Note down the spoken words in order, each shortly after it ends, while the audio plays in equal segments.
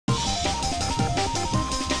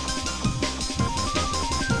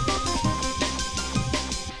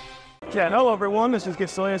Yeah, hello everyone, this is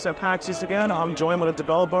Gisilius at PAX East again. I'm joined with a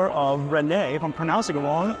developer of Renaine. If I'm pronouncing it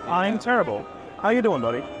wrong, I'm terrible. How you doing,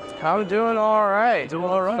 buddy? I'm doing all right. Doing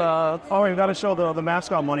all right. Oh, we've got to show the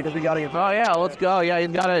mascot money because we got to get... Oh, yeah, let's go. Yeah, he's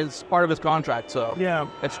got it. It's part of his contract, so... Yeah.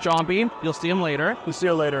 It's Chompy. You'll see him later. We'll see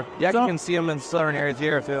you later. Yeah, you can see him in southern areas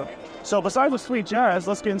here, too. So, besides the sweet jazz,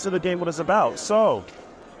 let's get into the game, what it's about. So,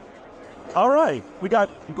 all right, we got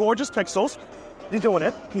gorgeous pixels. He's doing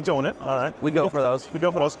it. He's doing it. All right. We go for those. We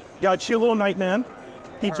go for those. Got a chill little Nightman.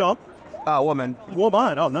 He jumped. Woman.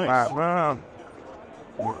 Woman. Oh, nice. Wow.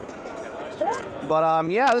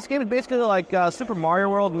 But, yeah, this game is basically like Super Mario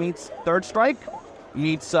World meets Third Strike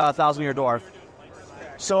meets Thousand Year Dwarf.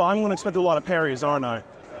 So I'm going to expect a lot of parries, aren't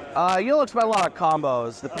I? You'll expect a lot of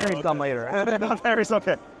combos. The parries come later. Not parries,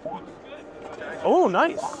 okay. Oh,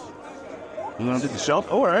 nice. You want to do the jump?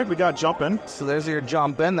 Oh, all right, we got jumping. So there's your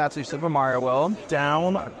jump in. That's your Super Mario World.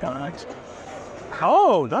 Down.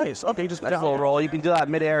 Oh, nice. Okay, just That's a little roll. You can do that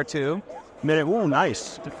mid-air, too. Mid-air. Oh,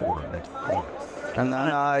 nice. And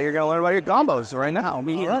then you're going to learn about your combos right now.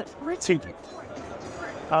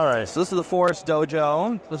 All right. So this is the Forest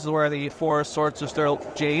Dojo. This is where the Forest Sorcerer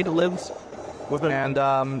Jade lives. And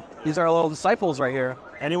these are our little disciples right here.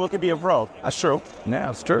 Anyone can be a pro. That's true. Yeah,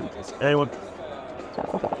 that's true. Anyone.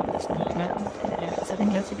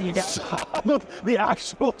 The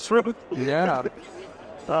actual truth. Yeah.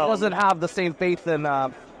 He doesn't have the same faith in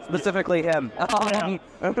specifically him.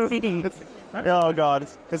 Oh, God.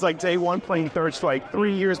 It's like day one playing Third Strike,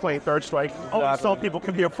 3 years playing Third Strike. Oh, some people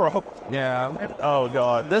can be a pro. Yeah. Oh,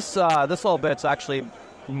 God. This little bit's actually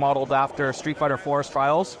modeled after Street Fighter 4's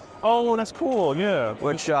Trials. Oh, that's cool, yeah.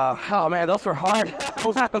 Which, oh, man, those were hard.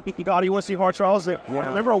 God, you want to see hard trials? I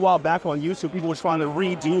remember a while back on YouTube, people were trying to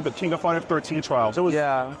redo the King of Fighter 13 trials. It was,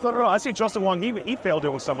 yeah. I don't know, I see Justin Wong, he failed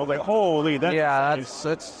doing something. I was like, holy, that. Yeah,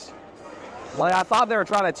 it's... Like, I thought they were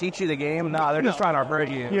trying to teach you the game. No, they're just trying to hurt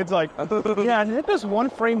you. It's like, yeah, hit this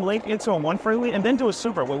one frame link into a one frame link and then do a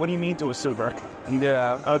super. Wait, what do you mean do a super?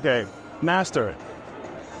 Yeah. Okay, master it.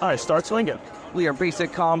 All right, start swinging. Your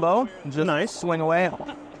basic combo. Just nice. Swing away.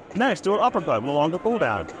 Nice, do an uppercut with a longer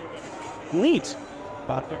cooldown. Neat.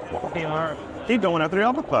 Keep going after the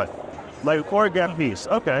uppercut. Like a choreographed piece.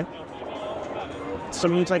 Okay. So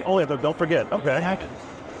means like, oh yeah, don't forget. Okay.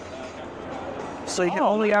 So you can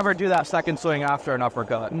only ever do that second swing after an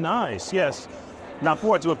uppercut. Nice, yes. Now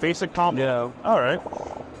forward to a basic combo. Yeah. All right.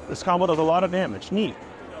 This combo does a lot of damage. Neat.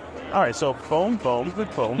 All right, so boom, boom,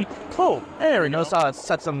 good boom. Cool. There we go. Notice how it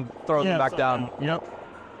sets them, throws them back down. Yep.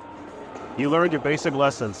 You learned your basic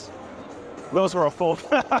lessons. Those were a full...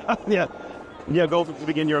 Yeah. Yeah, go to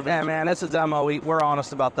begin your... Yeah, man, it's a demo. We're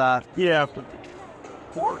honest about that. Yeah.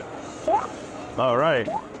 All right.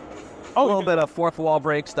 Oh, a little bit of fourth wall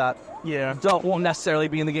breaks that won't necessarily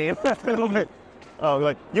be in the game. Oh,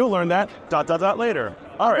 like, you'll learn that, ... later.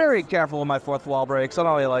 All right. Very careful with my fourth wall breaks. I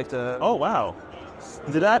don't really like to... Oh, wow.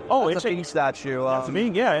 Did that? Oh, it's a big statue. That's me,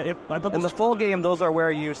 yeah. In the full game, those are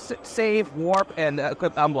where you save, warp, and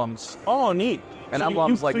equip emblems. Oh, neat. And so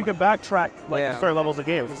emblems so you can backtrack certain levels of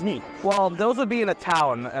games. It's neat. Well, those would be in a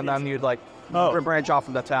town, and then you'd branch off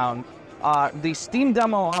from the town. The Steam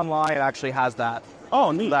demo online actually has that.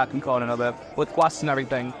 Oh, neat. That component of it with quests and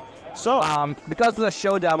everything. So, because of the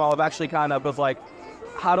show demo, I've actually kind of was like,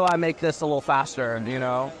 how do I make this a little faster? You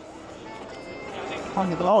know.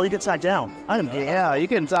 Oh, you can tack down. Yeah, you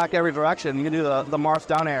can tack every direction. You can do the Marth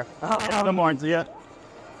down air. The Marth, yeah.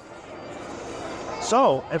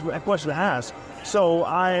 So, a question to ask. So,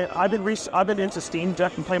 I've been into Steam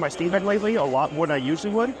Deck and playing my Steam Deck lately a lot more than I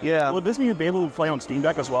usually would. Yeah. Would this mean you'd be able to play on Steam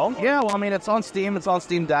Deck as well? Yeah, well, I mean, it's on Steam, it's on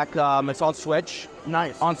Steam Deck, it's on Switch.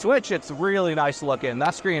 Nice. On Switch, it's really nice looking.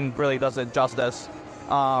 That screen really does it justice.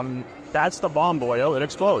 That's the bomb boyo. It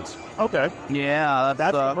explodes. Okay. Yeah,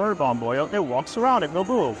 that's the bird bomb boyo. It walks around. It will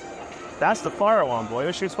move. That's the fire bomb boyo.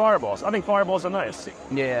 It shoots fireballs. I think fireballs are nice.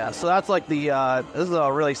 Yeah. So that's like the. This is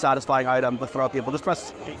a really satisfying item to throw at people. Just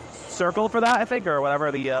press circle for that, I think, or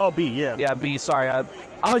whatever the. Oh, B. Yeah. Yeah, B. Sorry, I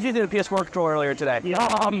was using the PS4 controller earlier today. Yeah.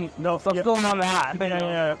 No, so I'm still on that.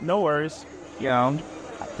 Yeah. No worries. You know.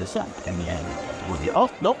 Oh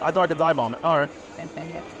nope! I thought I could dive bomb it. All right.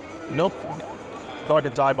 Nope. Thought I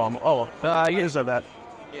could dive bomb. Oh, you deserve that.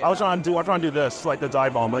 Yeah. I was trying to do this, like the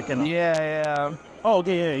dive bomb, like in. Yeah. Oh,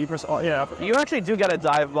 okay, yeah. You press. Oh, yeah. You actually do get a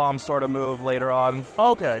dive bomb sort of move later on.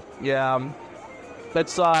 Okay. Yeah.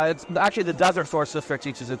 It's actually the Desert Source District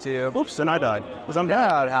teaches it to you. Oops, and I died.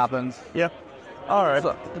 Yeah, it happens. Yeah. All right.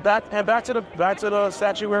 So, back to the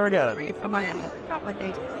statue where we got it.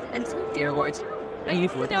 And dear Lord, I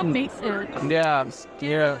used to know Mason. Yeah.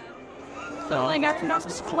 So I got to know the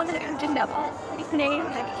split and didn't know his name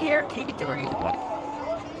and here, take it to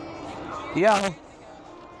Yeah.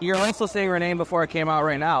 You're also seeing Renaine before it came out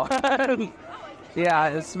right now. Yeah,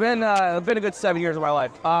 it's been a good 7 years of my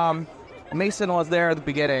life. Mason was there at the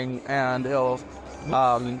beginning, and he'll,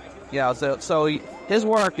 yeah. So his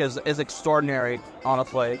work is extraordinary,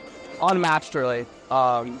 honestly, unmatched, really.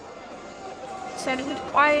 Said it was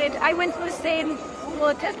quiet. I went to the same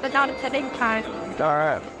school test, but not attending time. All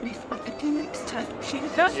right.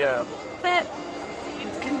 Yeah. But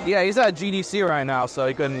yeah, he's at GDC right now, so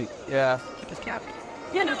he couldn't. Yeah.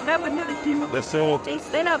 you know, that would never do. They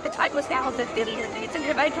set up the type of sounds that did it. And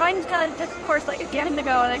if I tried to tell it, of course, like, getting to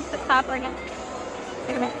go, like, the top, like,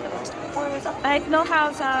 I know how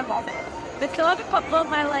to, but still have to put both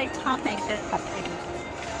my, like, top things in.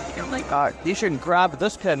 You should grab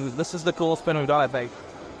this pin. This is the coolest pin we've done, I think.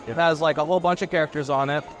 It has, like, a whole bunch of characters on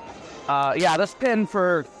it. Yeah, this pin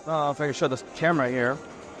for, if I can show this camera here,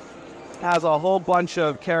 has a whole bunch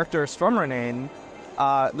of characters from Renaine.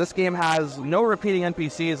 This game has no repeating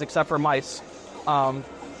NPCs except for mice. And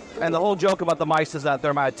the whole joke about the mice is that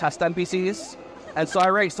they're my test NPCs. And so I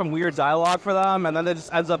write some weird dialogue for them, and then it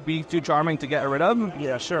just ends up being too charming to get rid of.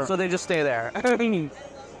 Yeah, sure. So they just stay there.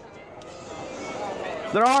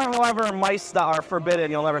 There are, however, mice that are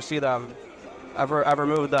forbidden. You'll never see them. Ever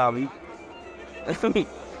move them.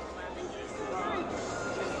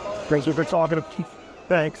 Thanks for talking to me.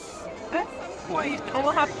 Thanks.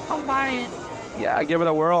 We'll have to combine it. Yeah, give it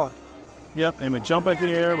a whirl. Yep, and we jump in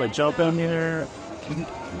here, we jump in here.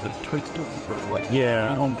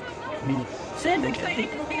 Yeah.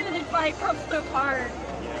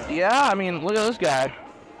 Yeah, I mean, look at this guy.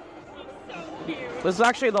 This is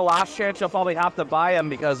actually the last chance you'll probably have to buy him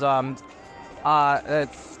because we're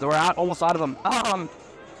almost out of them.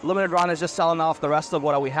 Limited Run is just selling off the rest of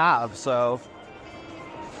what we have, so.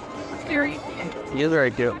 He is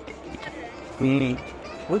very cute.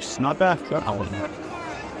 Which is not bad. Ooh,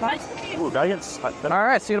 All right,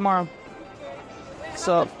 see you tomorrow.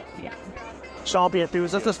 So, Chompy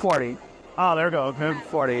enthusiast. this is 40. Oh, there we go. Okay.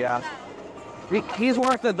 40, yeah. He's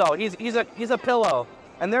worth it though. He's a pillow,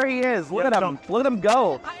 and there he is. Look at him. Look at him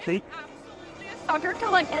go. See? Doctor to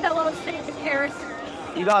like get a little state in Paris.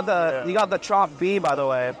 You got the Chomp B, by the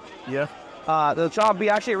way. Yeah. The Chomp B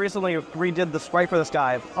actually recently redid the sprite for this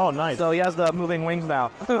guy. Oh, nice. So he has the moving wings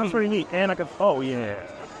now. That's pretty neat. And I could. Oh, yeah.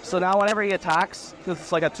 So now whenever he attacks, because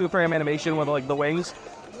it's like a 2-frame animation with like the wings,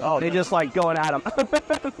 they nice. just like going at him.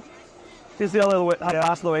 You see how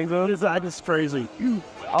fast the wings move? That is crazy. I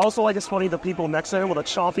also like it's funny the people next to him with a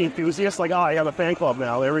Chompy enthusiast, like, I have a fan club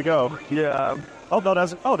now. There we go. Yeah. Oh, no,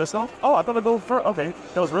 that's not. Oh, I thought I'd go for. Okay.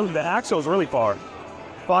 That was really. The axle was really far.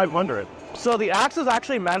 500. So the axe is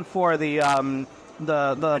actually meant for the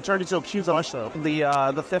Turned into a cute much though.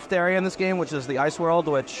 the fifth area in this game, which is the ice world,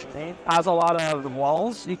 which has a lot of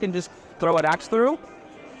walls you can just throw an axe through.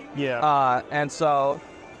 Yeah. And so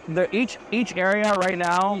each area right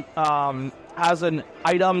now has an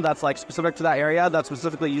item that's like specific to that area that's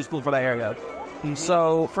specifically useful for that area.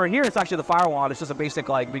 So for here, it's actually the fire wand. It's just a basic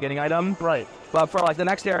like beginning item. Right. But for like the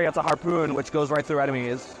next area, it's a harpoon, which goes right through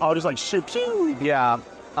enemies. Oh, just like shoot. Yeah.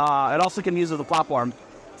 It also can use as a platform.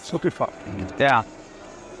 So good fun. Yeah.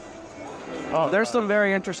 Oh, There's some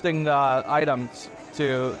very interesting items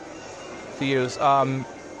to use. Yeah.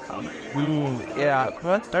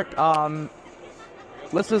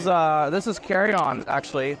 This is Carry On,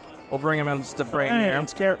 actually. We'll bring him in to bring hey,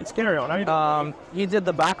 here. It's Carry On. How you doing? He did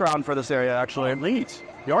the background for this area, actually. Neat.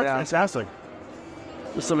 The art's fantastic.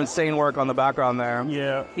 There's some insane work on the background there.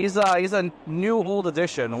 Yeah. He's a new old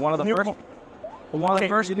edition. One of the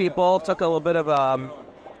first people. Took a little bit of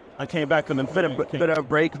I came back from the bit of a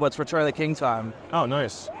break, but it's Return of the King time. Oh,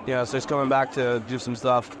 nice. Yeah, so he's coming back to do some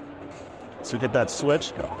stuff. So get that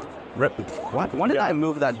switch. Rip. What? When did I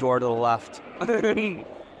move that door to the left?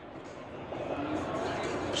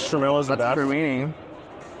 Shrilla's the best. Renaine.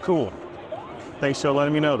 Cool. Thanks for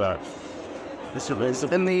letting me know that.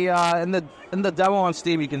 In the demo on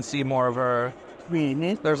Steam, you can see more of her.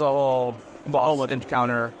 There's a whole boss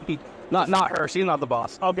encounter. Not her. She's not the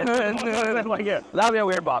boss. Okay. Yeah. That'd be a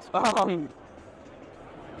weird boss.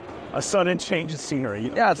 A sudden change in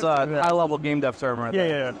scenery. Yeah, it's a high-level game dev term right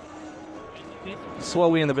there. Yeah. It's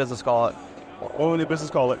what we in the business call it. What in the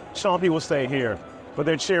business call it? Chompy will stay here, but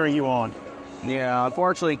they're cheering you on. Yeah,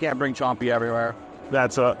 unfortunately, you can't bring Chompy everywhere.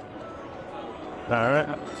 That's all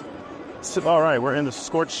right. So, all right, we're in the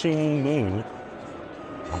scorching moon.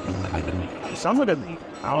 Sounds like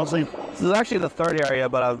honestly. This is actually the third area,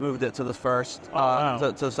 but I've moved it to the first,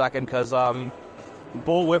 to the second, because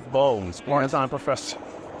Bull with bones. Part-time professor.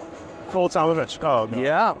 Full-time professor. Oh, no.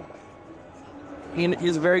 Yeah.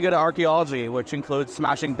 He's very good at archaeology, which includes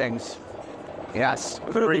smashing things. Yes.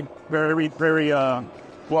 Very, very, very.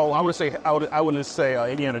 Well, I wouldn't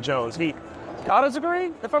say Indiana Jones. He got his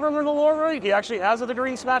degree. If I remember the lore right, he actually has a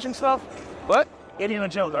degree in smashing stuff. What? Indiana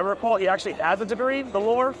Jones. I recall he actually has a degree. The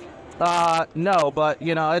lore. No, but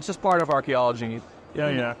you know, it's just part of archaeology.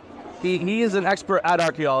 Yeah. He is an expert at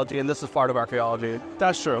archaeology, and this is part of archaeology.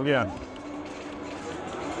 That's true. Yeah.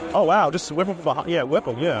 Oh wow! Just whip him from behind. Yeah, whip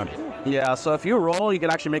him. Yeah. Yeah. So if you roll, you can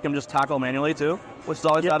actually make him just tackle manually too, which is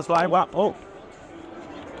always satisfying. Wow. Oh.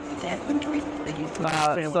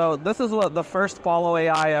 So this is what the first follow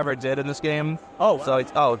AI ever did in this game. Oh. So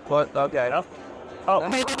it's what? Okay. Oh.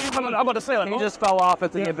 I'm about to say that. He just fell off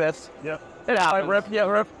at the abyss. Yeah. It happens. Rip. Yeah,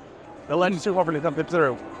 rip. The legend's too hard to come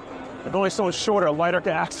through. If only someone shorter, lighter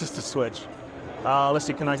can access the switch. Let's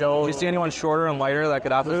see. Can I go? Do you see anyone shorter and lighter that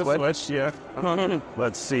could have the switch? Yeah.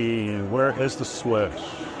 Let's see. Where is the switch?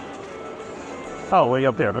 Oh, way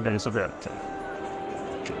up there. Okay, it's up there.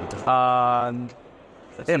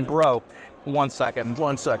 It broke. 1 second.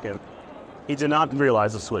 1 second. He did not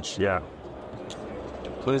realize the switch. Yeah.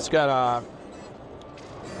 So it's got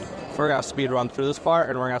we're gonna speed run through this part,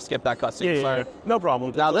 and we're gonna skip that cutscene. Yeah. No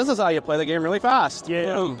problem. Now this is how you play the game really fast.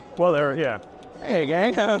 Yeah. Well, there. Yeah. Hey,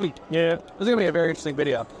 gang. Yeah. This is gonna be a very interesting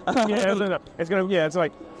video. Yeah. It's gonna. Yeah. It's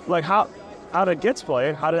like how to gets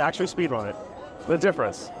play, how to actually speedrun it. The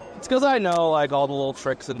difference. It's because I know like all the little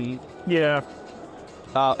tricks and yeah.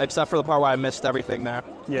 Except for the part where I missed everything there.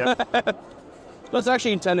 Yeah. That's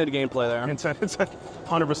actually intended gameplay there. It's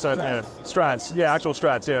 100%. Yeah. Strats. Yeah. Actual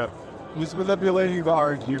strats. Yeah. Who's manipulating the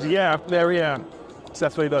hard? Yeah. There. Yeah.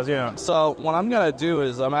 That's what he does. Yeah. So what I'm gonna do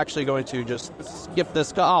is I'm actually going to just skip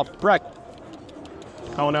this. Oh, Breck.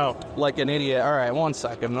 Oh no. Like an idiot. All right, 1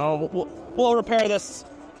 second. No, we'll repair this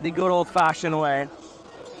the good old-fashioned way.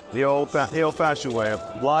 The old-fashioned way.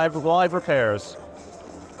 Live repairs.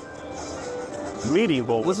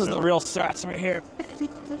 Medieval. This is the real strats right here.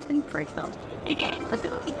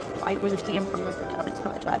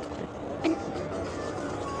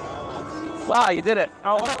 Wow, you did it.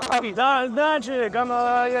 Oh, magic.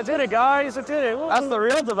 I did it, guys. I did it. That's the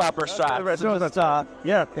real developer strat.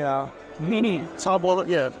 Yeah. Top bullet.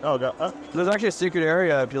 Yeah. Oh god. There's actually a secret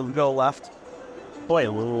area if you go left. Wait,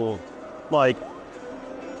 like.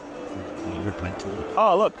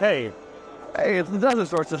 Oh look, hey, it's the desert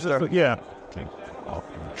sword sister. Yeah.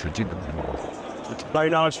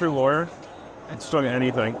 99 true lawyer. It's doing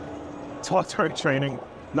anything. Talk target training.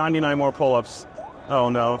 99 more pull-ups. Oh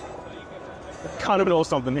no. Kind of know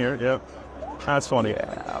something here. Yep. That's funny.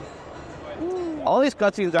 Yeah. All these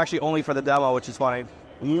cutscenes are actually only for the demo, which is funny.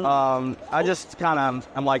 I just kind of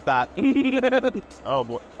am like that. Oh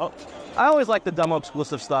boy. Oh. I always like the demo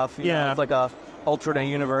exclusive stuff. You yeah. know, it's like a alternate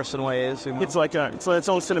universe in ways. You know? It's like it's its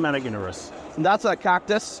own cinematic universe. And that's a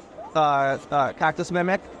cactus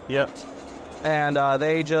mimic. Yep. And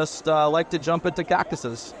they just like to jump into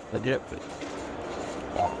cactuses. Yep.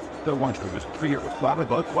 The one who was clear with flat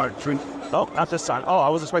above drink. Oh, not this time. Oh, I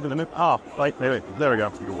was expecting the move. Oh, wait. There we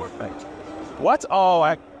go. Your work. Thanks. What? Oh,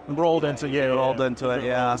 I rolled into it.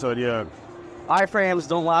 Yeah. So yeah. Iframes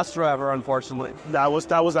don't last forever, unfortunately. That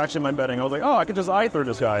was actually my betting. I was like, oh, I could just eye through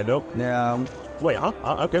this guy. Nope. Yeah. Wait, huh?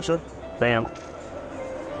 Okay, sure. Bam.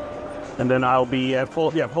 And then I'll be at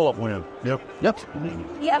pull up win. Yep.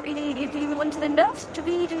 Yeah, if you want to enough to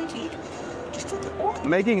be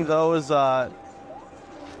making those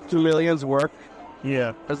 2 millions work.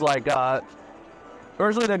 Yeah. Is like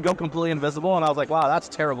originally they'd go completely invisible, and I was like, wow, that's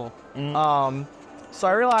terrible. So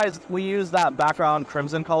I realized we use that background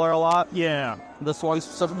crimson color a lot. Yeah. This one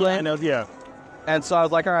specifically. I know, yeah. And so I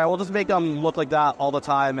was like, all right, we'll just make them look like that all the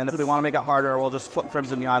time, and if we want to make it harder, we'll just put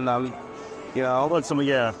crimson behind them. You know? Let some,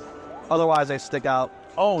 yeah. Otherwise, they stick out.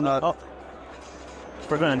 Oh, no. Oh.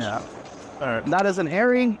 Revenge. Yeah. All right. That is an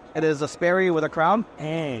Airy. It is a Sperry with a crown.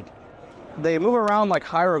 Hey. They move around like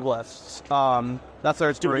hieroglyphs. That's their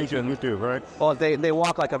inspiration. You do, right? Well, they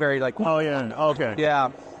walk like a very like. Oh yeah. Okay.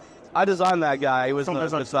 Yeah, I designed that guy. He was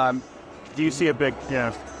the Do you see a big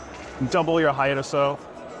double your height or so?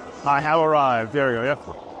 I have arrived. There you go. Yeah.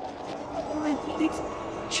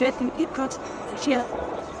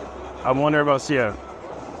 I wonder about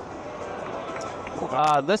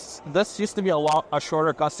This used to be a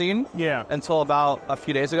shorter cutscene. Yeah. Until about a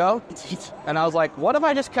few days ago, and I was like, what if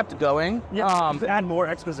I just kept going? Yeah. Add more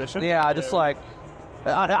exposition. Yeah. Just like.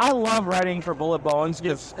 I love writing for Bullet Bones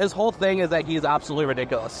because his whole thing is that he's absolutely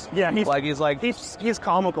ridiculous. Yeah, he's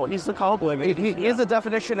comical. He's the comical. He is the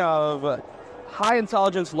definition of high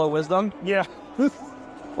intelligence, low wisdom. Yeah.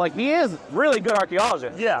 Like, he is really good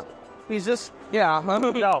archaeologist. Yeah. He's just, yeah.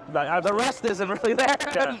 No, the rest isn't really there.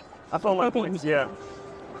 Yeah. I felt like points. Yeah.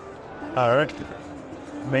 All right.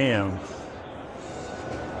 Man.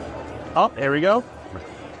 Oh, there we go.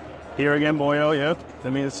 Here again, boyo, yeah.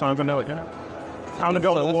 That means it's time to know it, yeah. Time to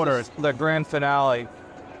go in the water. The grand finale.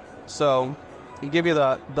 So, you give you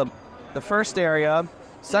the first area,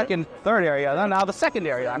 second, third area, then now the second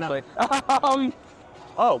area, actually.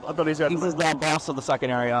 Oh, I thought he said... This is the boss of the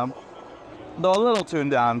second area. Though a little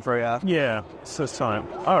tuned down for you. Yeah, it's this time.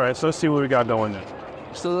 All right, so let's see what we got going there.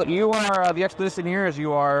 So you are, the expedition here is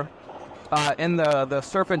you are in the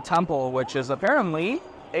Serpent Temple, which is apparently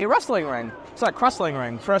a wrestling ring. It's like wrestling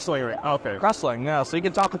ring. Wrestling ring, okay. Wrestling, yeah. So you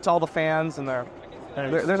can talk to all the fans, and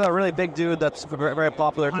there's a really big dude that's very, very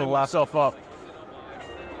popular to the left. Myself up.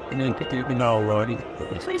 No, Lordy.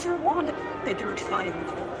 Please rewind it. They do try.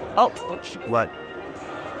 Oh, what?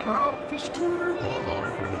 All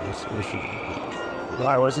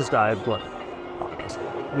right, what's this guy? What?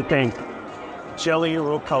 The thing. Jelly,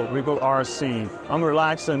 Roco, Rigo RC. I'm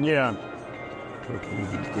relaxing, yeah.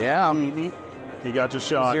 Yeah, I mean, He got your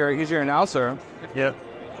shot. he's your announcer. Yep.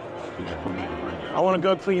 I want a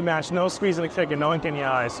good clean match. No squeezing the kick and no ink in the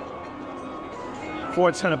eyes.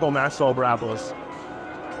 4 tentacle max soul grapplers.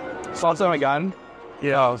 Salts on a gun.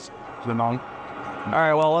 Yeah. All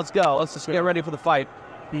right, well, let's go. Let's just get ready for the fight.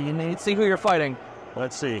 Let's see who you're fighting.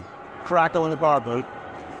 Let's see. Crackle in the bar boot.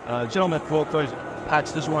 Gentlemen, folks,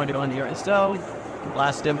 patch this one on here. So,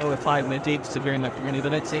 last demo with 5 minutes, severing the community.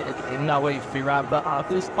 Then it's not wait for wrap up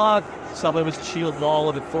this block. Somebody was shield wall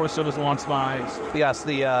of it, 4 service launch spies. Yes,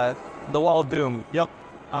 the wall of doom. Yep.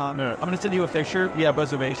 I'm going to send you a picture. We have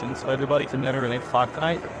reservations, so everybody can enter in a flock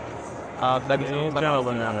tonight. Yeah,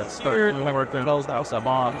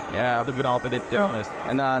 the good all bit doing.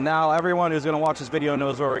 And now everyone who's going to watch this video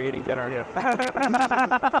knows where we're eating dinner. Yeah.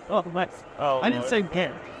 Oh, nice. Oh, I didn't say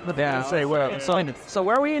where. Yeah. say where. So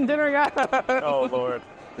where are we eating dinner, guys? Oh, Lord.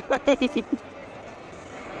 This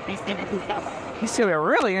is going to be a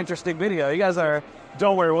really interesting video. You guys are...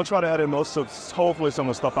 Don't worry, we'll try to edit hopefully some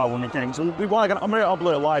of the stuff out when we can. So I'm going to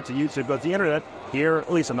upload it live to YouTube, but the internet here,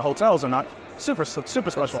 at least in the hotels, are not super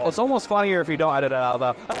special. It's almost funnier if you don't edit it out,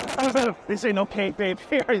 though. They say no paint, babe.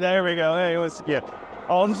 Here, there we go. Hey, yeah.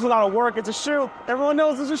 Oh, this is not a work. It's a shoot. Everyone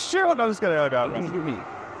knows it's a shoot. I'm just kidding. Oh, God.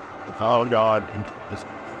 Oh, God.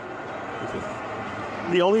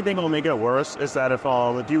 The only thing that'll make it worse is that if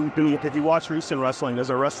you watch recent wrestling, there's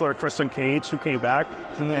a wrestler, Christian Cage, who came back,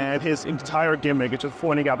 and his entire gimmick is just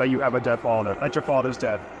pointing out that you have a dead father, that your father's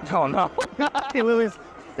dead. Oh, no.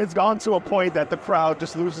 It's gone to a point that the crowd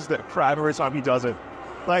just loses their crap every time he does it.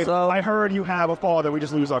 Like, So- I heard you have a father, we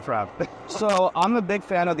just lose our crap. So I'm a big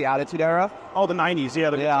fan of the Attitude Era. Oh, the 90s,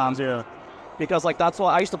 yeah. Yeah. Because, like, that's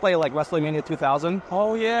what I used to play, like, WrestleMania 2000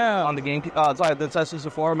 Oh, yeah. on the game. Sorry, the Sessions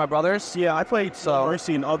before with my brothers. Yeah, I played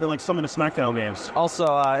Mercy and other, like, some of the SmackDown games. Also,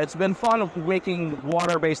 it's been fun making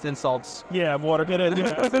water-based insults. Yeah, water.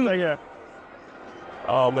 Yeah.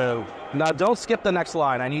 Oh, man. Now, don't skip the next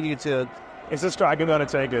line. I need you to... It's this dragon gonna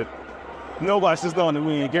take it. No less is done.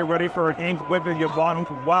 We get ready for an ink whipping your bottom.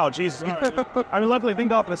 Wow, Jesus. I mean, luckily,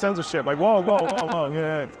 think off the censorship. Like, whoa,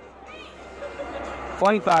 yeah.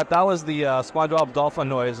 Funny fact, that was the SpongeBob dolphin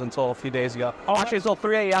noise until a few days ago. Oh, actually, until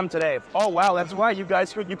 3 a.m. today. Oh, wow, that's right. You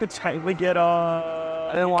could technically get, I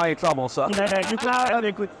didn't want any trouble, so... Yeah,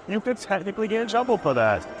 you could technically get in trouble for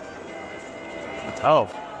that. Oh.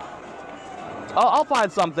 I'll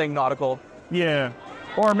find something nautical. Yeah.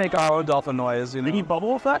 Or make our own dolphin noise, you know? They need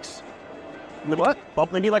bubble effects? What?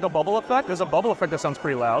 They need, like, a bubble effect? There's a bubble effect that sounds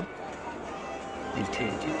pretty loud.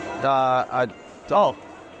 Oh.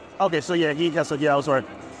 Okay, so yeah, I was right.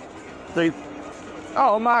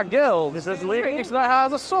 Oh, my guild! Is this legal? That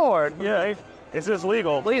has a sword! Yeah, is this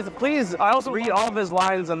legal? Please, I also read all of his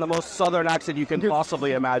lines in the most southern accent you can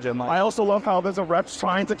possibly imagine. Like, I also love how there's a rep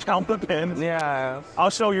trying to count the pins. yeah.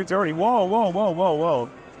 I'll show you dirty. Whoa.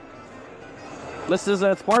 This is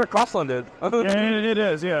Sparta Crossland, dude. Yeah, it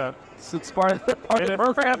is, yeah. It's Sparta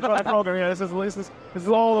program, yeah. This is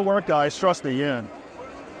all the work, guys. Trust me, yeah.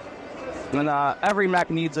 And every mech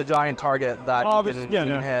needs a giant target that you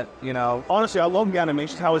can hit, you know. Honestly, I love the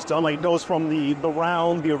animation, how it's done. Like, it goes from the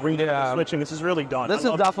round, the arena, the switching. This is really done. This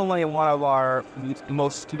is definitely one of our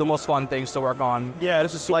the most fun things to work on. Yeah,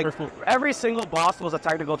 this is super like cool. every single boss was a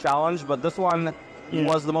technical challenge, but this one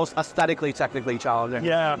was the most technically challenging.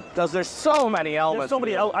 Yeah, because there's so many elements. There's so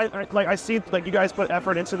many. I see like you guys put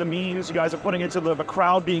effort into the memes. You guys are putting into the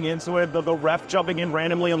crowd being into it. The ref jumping in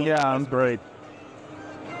randomly. That's great.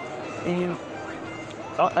 And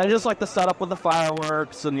I just like the setup with the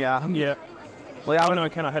fireworks and yeah. Well, yeah, I don't know. I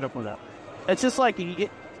cannot head up on that. It's just like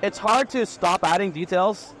it's hard to stop adding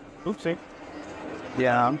details. Oopsie.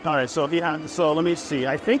 Yeah. All right. So let me see.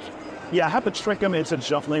 I think. Yeah, I have to trick him into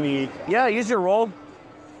jump. Yeah, use your roll.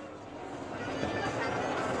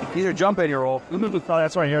 Either jump in your roll. Oh,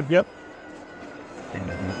 that's right here. Yep.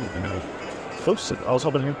 Oops, I was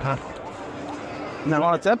hoping to pass. Now,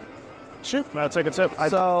 want a tip? Shoot, I'll take a tip.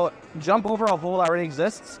 So, jump over a hole that already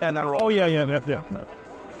exists, and then roll. Oh, yeah.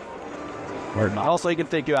 Also, he can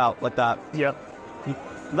take you out like that. Yep.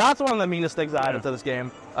 That's one of the meanest things I added to this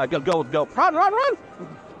game. Go. Run! Oh,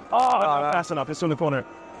 not fast enough. It's in the corner.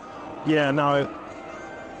 Yeah, now.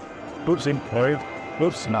 Oopsie.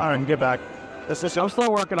 Oops. All right, get back. I'm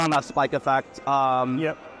still working on that spike effect.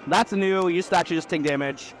 Yep. That's new. You used to actually just take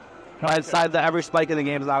damage. I decided that every spike in the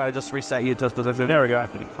game is not going to just reset you to specific. There we go.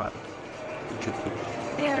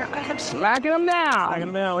 There, I have Smacking him down. Smacking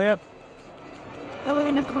him down, yep.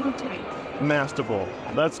 Masterful.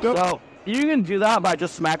 Let's go. So, you can do that by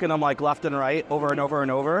just smacking them like left and right over and over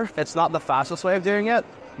and over. It's not the fastest way of doing it,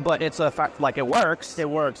 but it's a fact, like it works. It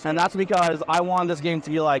works. And that's because I want this game to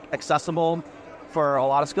be like accessible for a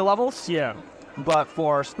lot of skill levels. Yeah. But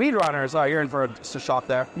for speedrunners, you're in for a shock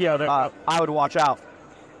there. Yeah, I would watch out.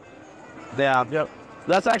 Yeah. Yep.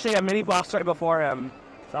 That's actually a mini boss right before him.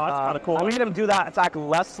 Oh, that's kind of cool. I made him do that attack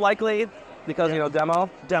less likely because, demo.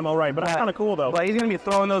 Demo, right. But that's kind of cool, though. But he's going to be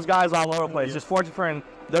throwing those guys all over the place. Just 4 different...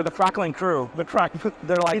 They're the crackling crew.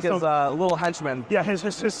 They're like his little henchmen. Yeah, his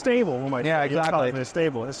stable. Yeah, exactly. His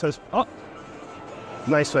stable. It says, oh.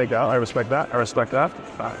 Nice fake out. I respect that. He's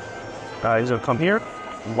going to come here.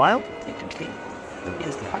 Wild.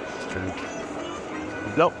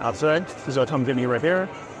 Nope, outside. He's going to come give me right here.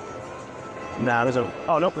 Nah, there's a...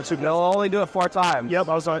 Oh, nope. They'll only do it 4 times. Yep,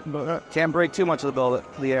 I was like... Can't break too much of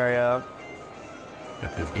the area.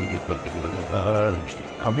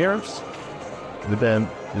 Come here. And then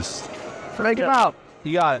just... Make him out.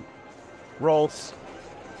 You got it. Rolls.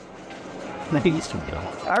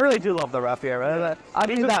 I really do love the ref here. I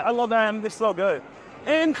love them. They're so good.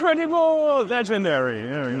 Incredible.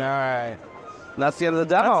 Legendary. All right. That's the end of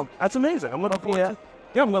the demo. That's amazing. I'm looking forward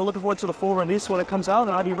I'm looking forward to the full release when it comes out,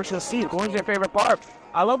 and I'll be rich to see it. What's your favorite part?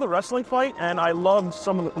 I love the wrestling fight, and I love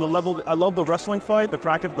some of the level. I love the wrestling fight, the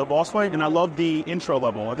boss fight, and I love the intro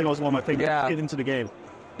level. I think it was one of my favorites to get into the game.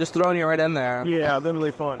 Just throwing you right in there. Yeah, they're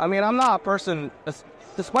really fun. I mean, I'm not a person,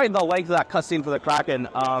 despite the length of that cutscene for the Kraken,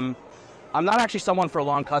 I'm not actually someone for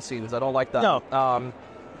long cutscenes. I don't like that. No.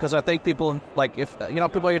 Because I think people, like, if,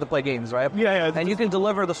 people are here to play games, right? Yeah. And you can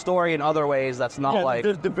deliver the story in other ways that's not like,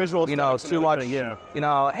 the visual too much,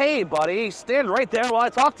 hey, buddy, stand right there while I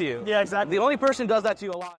talk to you. Yeah, exactly. The only person who does that to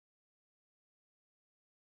you a lot.